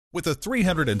With a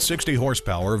 360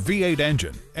 horsepower V8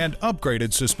 engine and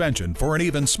upgraded suspension for an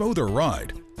even smoother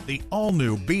ride, the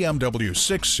all-new BMW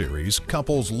 6 Series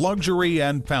couples luxury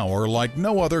and power like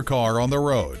no other car on the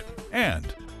road.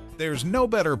 And there's no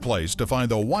better place to find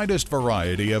the widest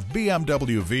variety of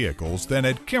BMW vehicles than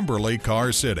at Kimberly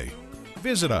Car City.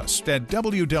 Visit us at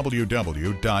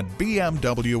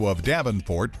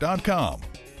www.bmwofdavenport.com.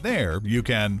 There you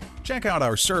can check out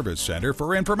our service center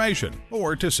for information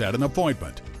or to set an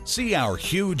appointment. See our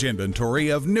huge inventory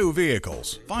of new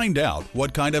vehicles. Find out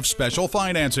what kind of special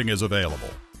financing is available.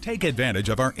 Take advantage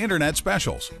of our internet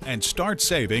specials and start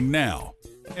saving now.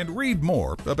 And read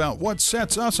more about what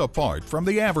sets us apart from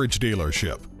the average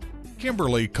dealership.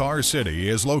 Kimberly Car City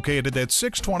is located at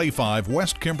 625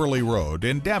 West Kimberly Road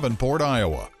in Davenport,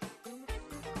 Iowa.